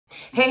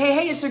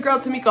Hey, it's your girl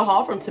Tamika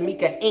Hall from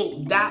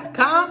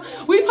TamikaInc.com.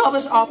 We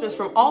publish authors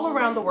from all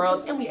around the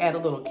world and we add a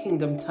little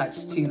kingdom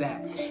touch to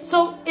that.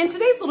 So in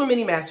today's little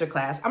mini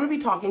masterclass, I'm going to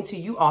be talking to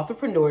you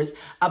authorpreneurs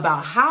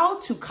about how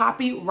to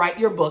copyright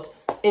your book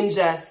in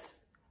just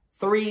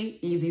 3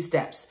 easy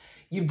steps.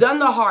 You've done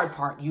the hard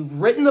part.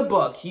 You've written the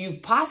book.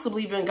 You've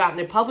possibly even gotten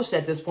it published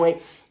at this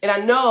point. And I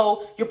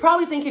know you're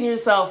probably thinking to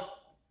yourself,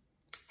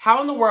 how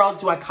in the world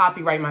do I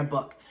copyright my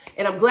book?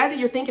 And I'm glad that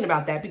you're thinking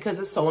about that because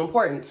it's so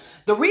important.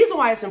 The reason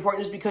why it's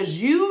important is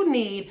because you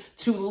need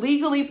to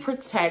legally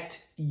protect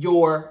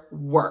your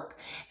work.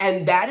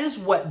 And that is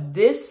what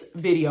this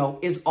video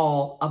is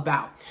all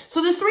about.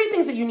 So there's 3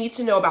 things that you need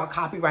to know about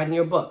copywriting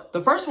your book.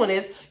 The first one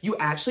is you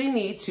actually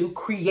need to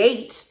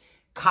create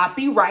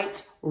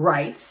copyright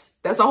rights.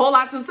 That's a whole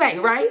lot to say,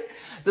 right?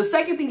 The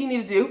second thing you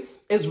need to do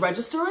is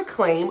register a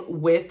claim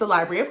with the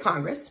Library of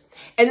Congress.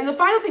 And then the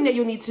final thing that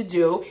you'll need to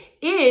do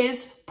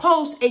is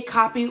post a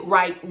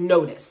copyright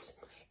notice.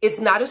 It's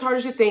not as hard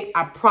as you think,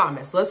 I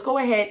promise. Let's go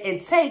ahead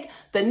and take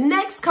the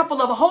next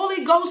couple of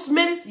Holy Ghost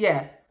minutes.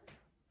 Yeah,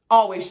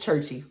 always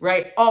churchy,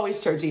 right?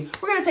 Always churchy.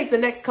 We're going to take the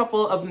next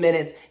couple of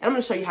minutes and I'm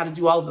going to show you how to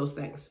do all of those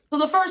things. So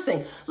the first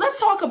thing, let's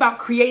talk about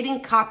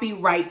creating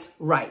copyright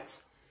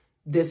rights.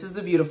 This is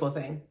the beautiful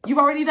thing. You've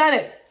already done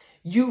it.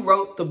 You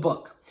wrote the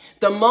book.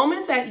 The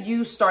moment that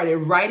you started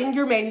writing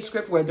your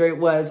manuscript, whether it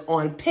was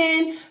on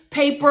pen,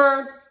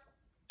 paper,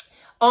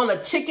 on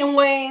a chicken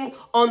wing,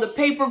 on the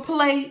paper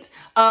plate,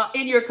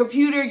 in your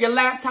computer, your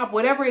laptop,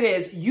 whatever it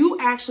is, you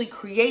actually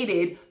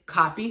created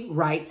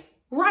copyright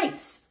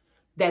rights.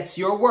 That's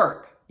your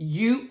work.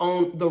 You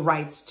own the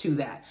rights to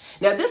that.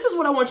 Now, this is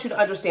what I want you to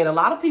understand. A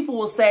lot of people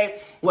will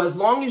say, well, as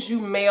long as you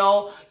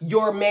mail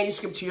your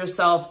manuscript to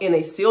yourself in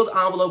a sealed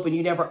envelope and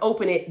you never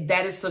open it,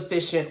 that is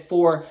sufficient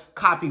for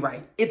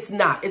copyright. It's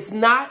not. It's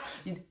not.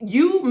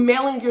 You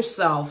mailing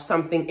yourself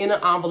something in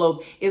an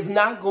envelope is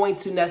not going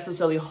to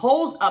necessarily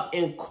hold up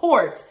in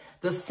court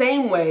the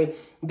same way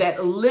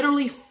that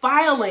literally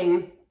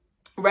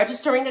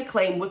registering a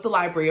claim with the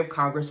Library of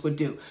Congress would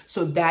do.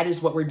 So that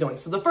is what we're doing.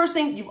 So the first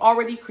thing, you've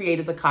already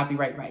created the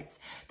copyright rights.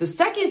 The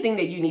second thing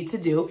that you need to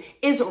do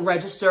is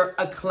register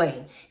a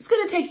claim. It's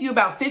going to take you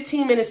about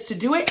 15 minutes to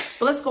do it,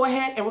 but let's go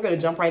ahead and we're going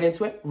to jump right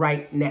into it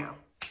right now.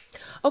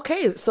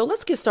 Okay, so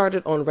let's get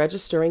started on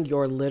registering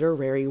your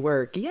literary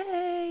work.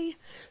 Yay!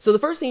 So the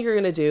first thing you're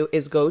going to do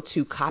is go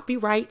to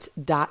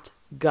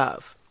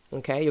copyright.gov.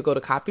 Okay, you'll go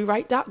to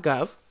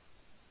copyright.gov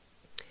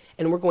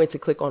and we're going to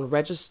click on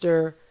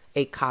register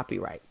a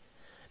copyright,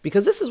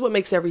 because this is what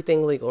makes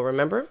everything legal.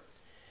 Remember,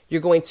 you're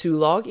going to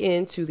log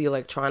into the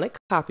electronic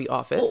copy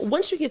office. Well,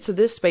 once you get to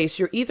this space,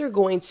 you're either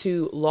going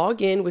to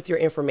log in with your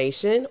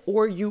information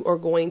or you are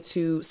going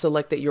to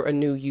select that you're a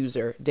new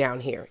user down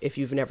here if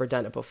you've never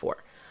done it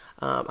before.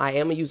 I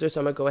am a user,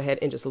 so I'm going to go ahead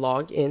and just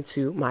log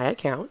into my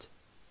account.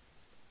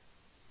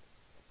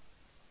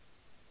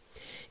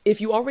 If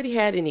you already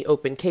had any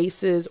open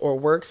cases or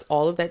works,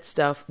 all of that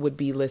stuff would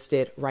be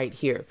listed right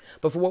here.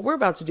 But for what we're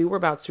about to do, we're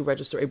about to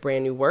register a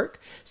brand new work.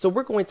 So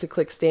we're going to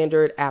click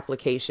standard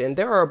application.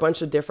 There are a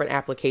bunch of different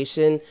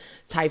application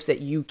types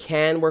that you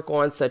can work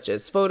on, such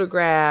as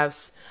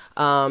photographs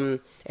and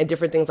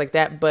different things like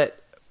that.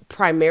 But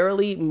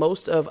primarily,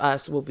 most of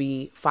us will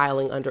be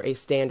filing under a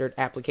standard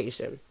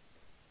application.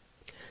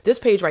 This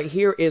page right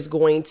here is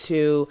going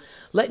to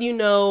let you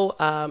know,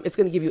 it's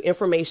going to give you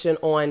information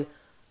on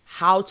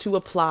how to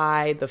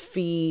apply, the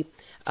fee,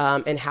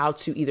 and how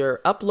to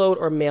either upload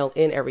or mail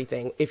in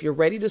everything. If you're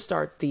ready to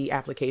start the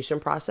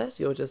application process,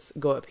 you'll just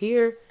go up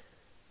here,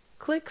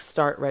 click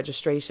Start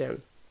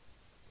Registration.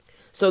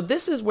 So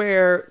this is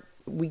where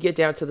we get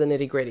down to the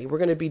nitty-gritty. We're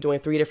going to be doing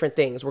 3 different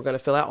things. We're going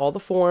to fill out all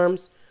the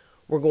forms.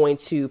 We're going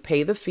to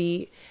pay the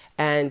fee,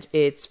 and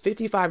it's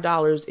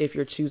 $55 if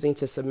you're choosing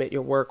to submit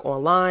your work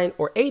online,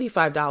 or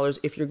 $85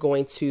 if you're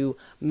going to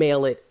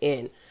mail it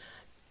in.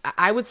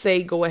 I would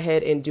say go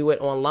ahead and do it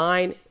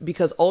online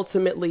because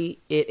ultimately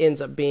it ends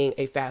up being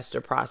a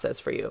faster process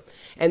for you.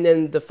 And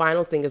then the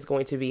final thing is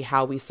going to be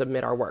how we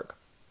submit our work.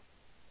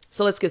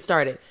 So let's get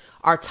started.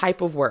 Our type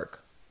of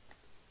work.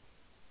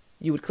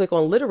 You would click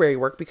on literary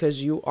work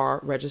because you are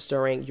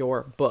registering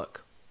your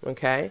book.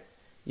 Okay.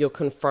 You'll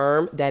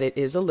confirm that it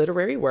is a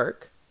literary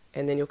work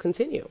and then you'll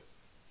continue.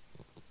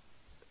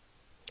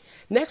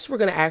 Next, we're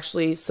going to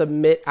actually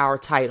submit our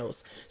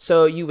titles.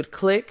 So you would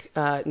click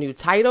new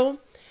title,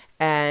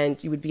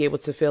 and you would be able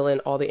to fill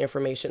in all the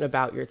information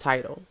about your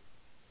title.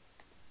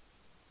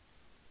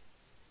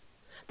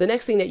 The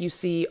next thing that you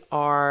see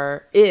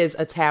is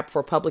a tab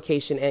for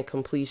publication and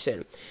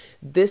completion.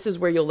 This is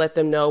where you'll let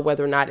them know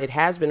whether or not it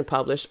has been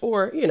published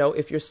or,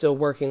 if you're still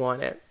working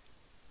on it.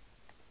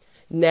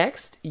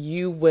 Next,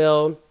 you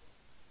will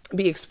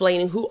be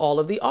explaining who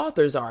all of the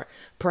authors are.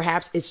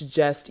 Perhaps it's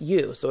just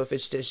you. So if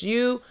it's just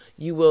you,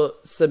 you will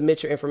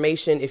submit your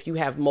information. If you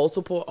have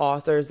multiple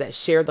authors that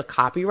share the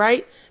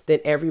copyright, then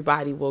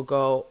everybody will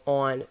go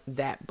on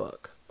that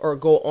book or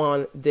go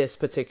on this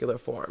particular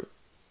form.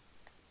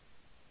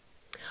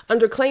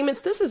 Under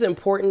claimants, this is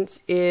important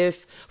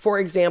if, for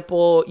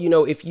example,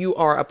 if you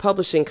are a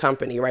publishing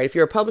company, right? If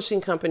you're a publishing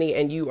company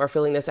and you are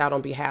filling this out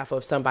on behalf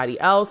of somebody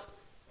else,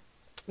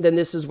 then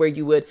this is where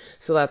you would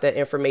fill out that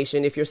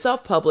information. If you're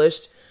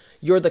self-published,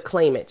 you're the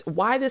claimant.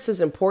 Why this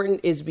is important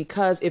is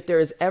because if there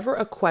is ever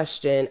a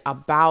question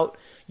about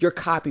your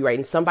copyright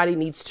and somebody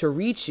needs to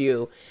reach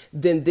you,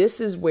 then this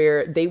is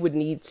where they would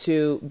need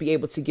to be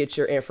able to get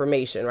your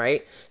information,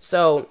 right?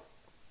 So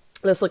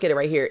let's look at it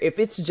right here. If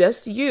it's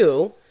just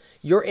you,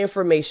 your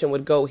information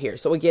would go here.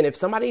 So again, if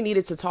somebody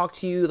needed to talk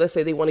to you, let's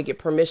say they want to get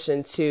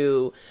permission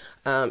to,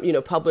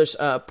 publish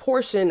a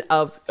portion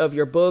of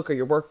your book or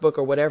your workbook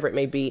or whatever it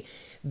may be,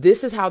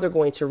 this is how they're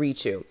going to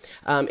reach you.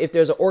 If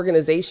there's an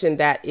organization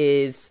that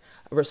is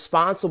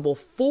responsible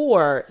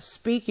for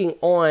speaking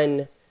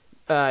on,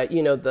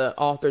 the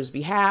author's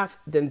behalf,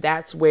 then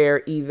that's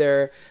where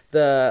either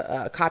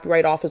the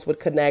Copyright Office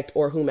would connect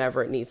or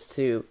whomever it needs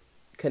to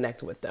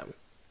connect with them.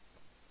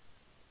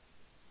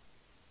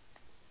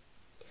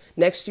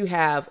 Next, you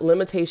have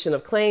limitation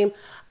of claim.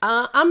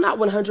 I'm not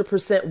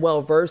 100%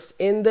 well versed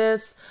in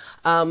this,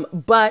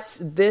 but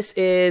this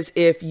is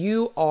if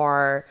you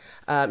are,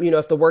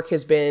 if the work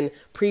has been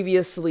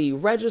previously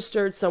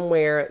registered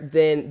somewhere,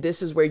 then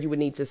this is where you would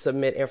need to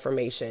submit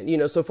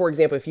information. So for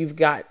example, if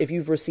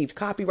you've received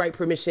copyright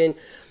permission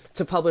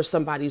to publish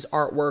somebody's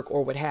artwork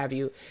or what have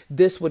you,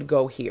 this would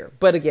go here.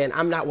 But again,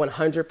 I'm not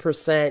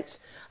 100%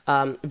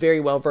 very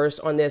well versed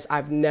on this.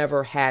 I've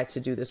never had to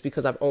do this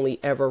because I've only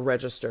ever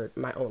registered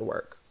my own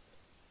work.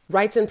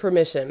 Rights and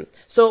permission.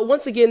 So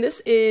once again, this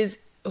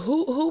is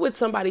who would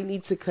somebody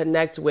need to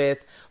connect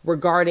with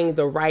regarding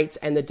the rights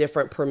and the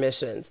different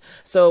permissions.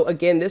 So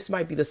again, this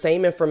might be the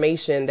same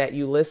information that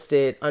you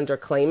listed under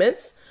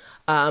claimants,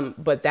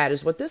 but that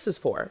is what this is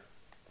for.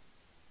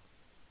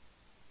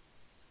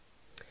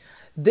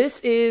 This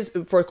is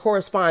for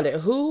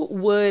correspondent. Who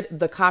would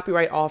the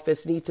Copyright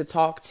Office need to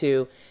talk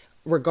to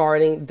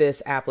regarding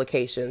this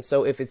application?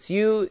 So if it's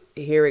you,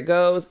 here it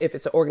goes. If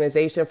it's an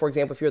organization, for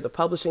example, if you're the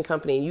publishing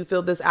company and you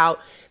fill this out,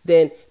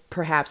 then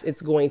perhaps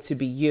it's going to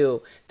be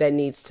you that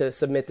needs to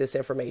submit this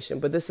information.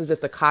 But this is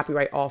if the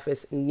Copyright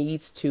Office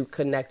needs to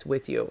connect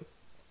with you.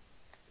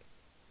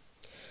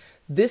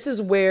 This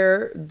is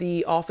where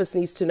the office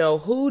needs to know,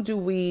 who do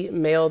we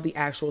mail the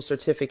actual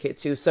certificate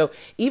to? So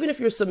even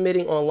if you're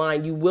submitting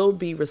online, you will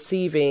be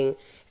receiving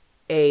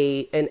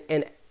a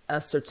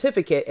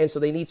certificate. And so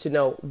they need to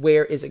know,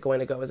 where is it going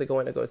to go? Is it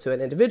going to go to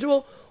an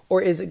individual,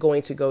 or is it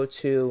going to go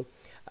to,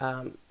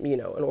 an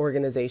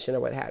organization or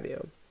what have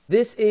you?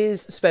 This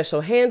is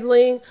special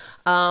handling.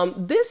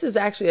 This is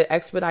actually an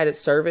expedited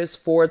service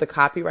for the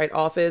Copyright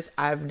Office.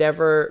 I've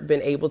never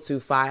been able to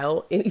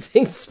file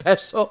anything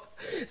special.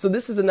 So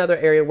this is another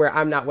area where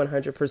I'm not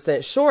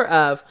 100% sure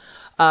of.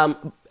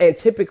 And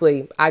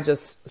typically I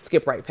just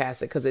skip right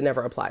past it because it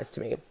never applies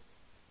to me.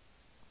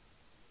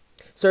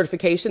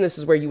 Certification. This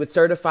is where you would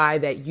certify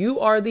that you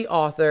are the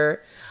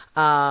author,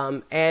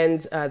 and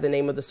the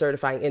name of the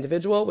certifying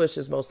individual, which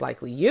is most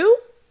likely you.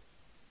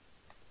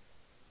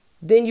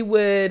 Then you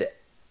would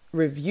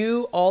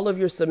review all of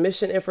your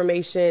submission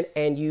information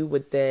and you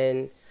would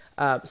then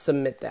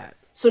submit that.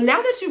 So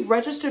now that you've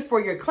registered for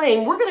your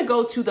claim, we're going to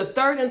go to the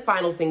third and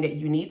final thing that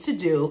you need to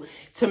do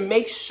to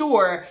make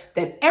sure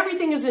that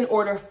everything is in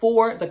order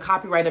for the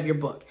copyright of your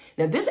book.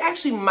 Now, this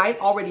actually might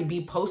already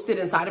be posted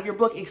inside of your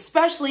book,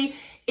 especially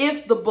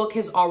if the book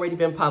has already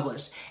been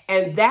published,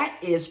 and that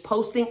is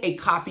posting a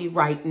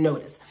copyright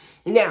notice.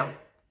 Now,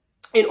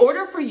 in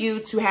order for you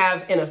to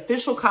have an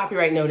official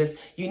copyright notice,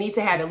 you need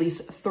to have at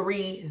least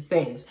 3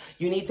 things.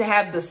 You need to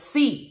have the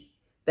C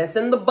that's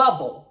in the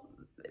bubble.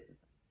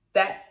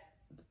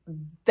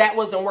 That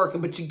wasn't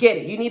working, but you get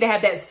it. You need to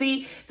have that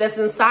C that's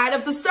inside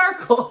of the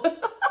circle.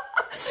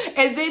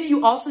 And then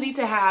you also need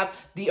to have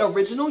the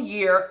original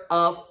year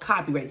of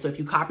copyright. So if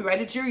you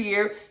copyrighted your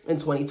year in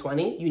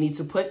 2020, you need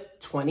to put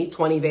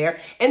 2020 there.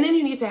 And then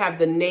you need to have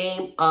the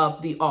name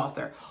of the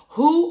author.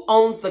 Who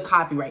owns the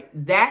copyright?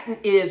 That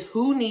is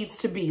who needs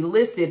to be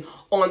listed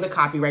on the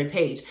copyright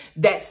page.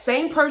 That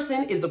same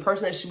person is the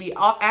person that should be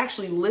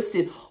actually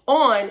listed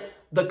on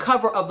the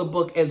cover of the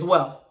book as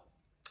well.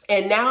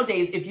 And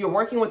nowadays, if you're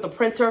working with a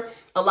printer,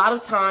 a lot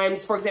of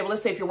times, for example,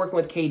 let's say if you're working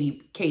with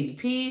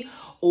KDP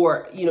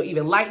or,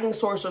 even Lightning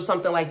Source or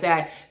something like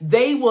that,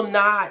 they will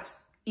not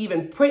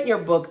even print your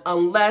book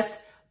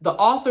unless the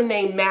author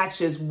name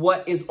matches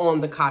what is on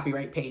the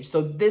copyright page.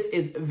 So this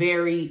is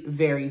very,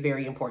 very,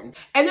 very important.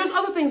 And there's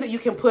other things that you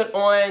can put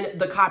on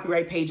the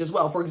copyright page as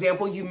well. For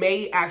example, you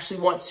may actually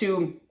want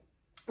to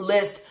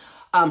list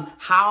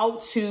how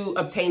to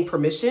obtain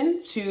permission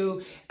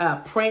to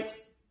print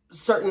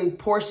certain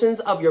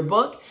portions of your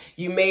book.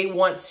 You may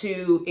want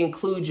to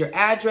include your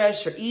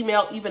address, your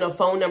email, even a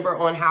phone number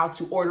on how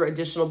to order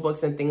additional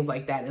books and things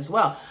like that as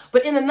well.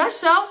 But in a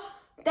nutshell,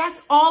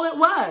 that's all it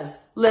was.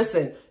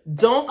 Listen,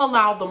 don't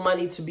allow the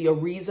money to be a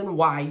reason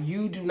why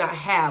you do not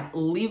have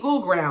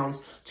legal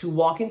grounds to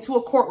walk into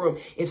a courtroom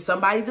if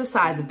somebody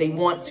decides that they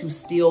want to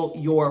steal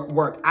your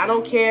work. I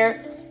don't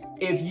care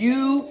if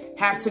you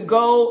have to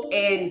go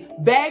and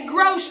bag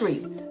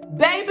groceries.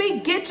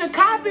 Baby, get your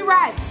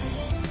copyright.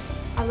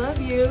 I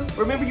love you.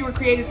 Remember, you were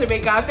created to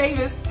make God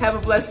famous. Have a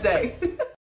blessed day.